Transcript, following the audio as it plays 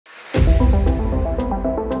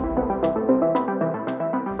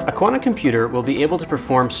quantum computer will be able to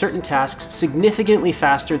perform certain tasks significantly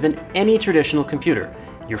faster than any traditional computer,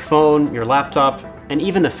 your phone, your laptop, and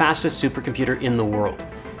even the fastest supercomputer in the world.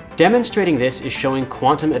 Demonstrating this is showing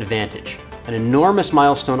quantum advantage, an enormous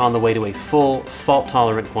milestone on the way to a full,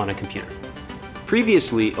 fault-tolerant quantum computer.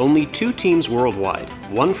 Previously, only 2 teams worldwide,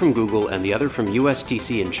 one from Google and the other from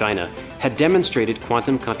USTC in China, had demonstrated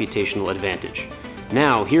quantum computational advantage.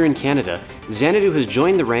 Now, here in Canada, Xanadu has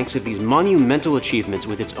joined the ranks of these monumental achievements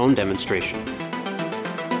with its own demonstration.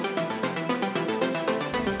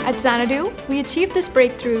 At Xanadu, we achieved this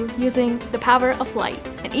breakthrough using the power of light.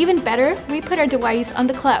 And even better, we put our device on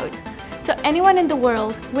the cloud. So anyone in the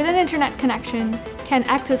world with an internet connection can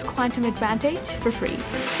access quantum advantage for free.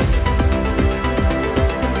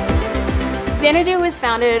 Xanadu was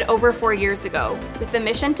founded over 4 years ago with the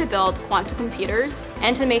mission to build quantum computers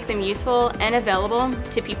and to make them useful and available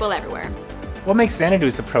to people everywhere. What makes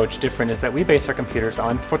Xanadu's approach different is that we base our computers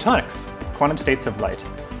on photonics, quantum states of light.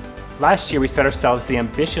 Last year, we set ourselves the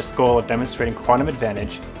ambitious goal of demonstrating quantum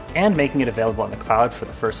advantage and making it available on the cloud for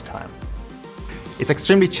the first time. It's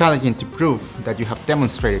extremely challenging to prove that you have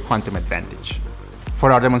demonstrated quantum advantage.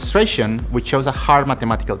 For our demonstration, we chose a hard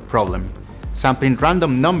mathematical problem, sampling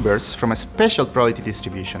random numbers from a special probability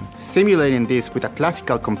distribution. Simulating this with a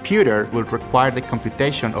classical computer will require the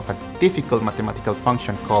computation of a difficult mathematical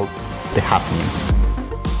function called the Hafnian.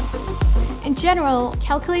 In general,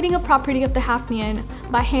 calculating a property of the Hafnian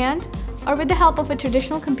by hand or with the help of a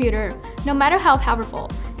traditional computer, no matter how powerful,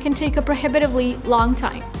 can take a prohibitively long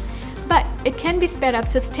time. But it can be sped up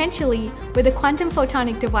substantially with a quantum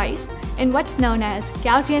photonic device in what's known as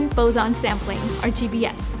Gaussian boson sampling, or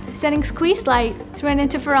GBS, sending squeezed light through an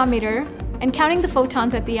interferometer and counting the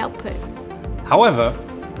photons at the output. However,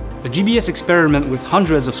 a GBS experiment with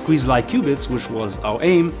hundreds of squeezed light qubits, which was our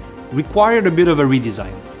aim, required a bit of a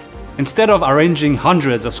redesign. Instead of arranging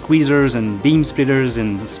hundreds of squeezers and beam splitters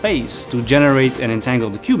in space to generate and entangle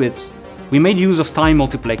the qubits, we made use of time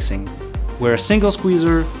multiplexing, where a single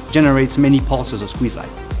squeezer generates many pulses of squeeze light.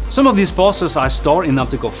 Some of these pulses are stored in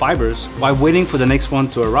optical fibers while waiting for the next one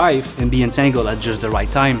to arrive and be entangled at just the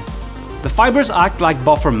right time. The fibers act like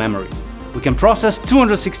buffer memory. We can process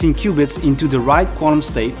 216 qubits into the right quantum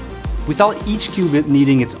state without each qubit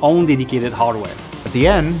needing its own dedicated hardware. At the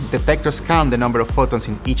end, detectors count the number of photons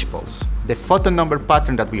in each pulse. The photon number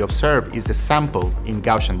pattern that we observe is the sample in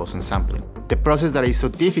Gaussian boson sampling, the process that is so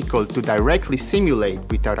difficult to directly simulate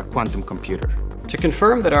without a quantum computer. To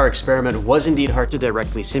confirm that our experiment was indeed hard to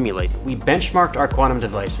directly simulate, we benchmarked our quantum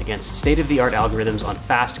device against state-of-the-art algorithms on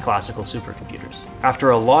fast classical supercomputers. After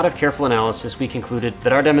a lot of careful analysis, we concluded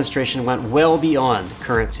that our demonstration went well beyond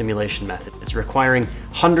current simulation methods, requiring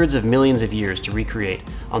hundreds of millions of years to recreate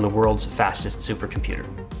on the world's fastest supercomputer.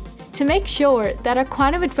 To make sure that our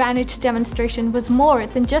quantum advantage demonstration was more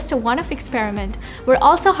than just a one-off experiment, we're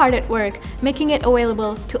also hard at work making it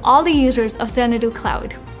available to all the users of Xanadu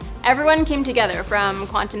Cloud. Everyone came together, from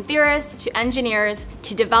quantum theorists to engineers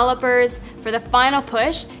to developers, for the final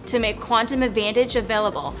push to make quantum advantage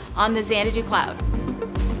available on the Xanadu Cloud.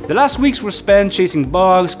 The last weeks were spent chasing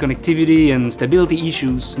bugs, connectivity, and stability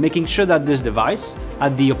issues, making sure that this device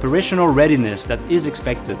had the operational readiness that is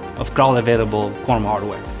expected of cloud-available quantum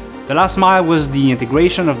hardware. The last mile was the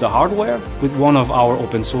integration of the hardware with one of our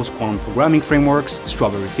open source quantum programming frameworks,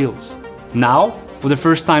 Strawberry Fields. Now, for the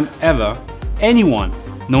first time ever, anyone,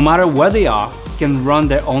 no matter where they are, can run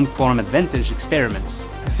their own quantum advantage experiments.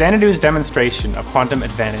 Xanadu's demonstration of quantum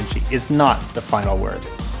advantage is not the final word,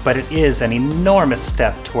 but it is an enormous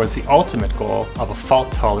step towards the ultimate goal of a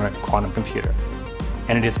fault-tolerant quantum computer.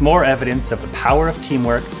 And it is more evidence of the power of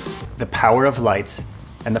teamwork, the power of light,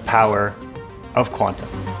 and the power of quantum.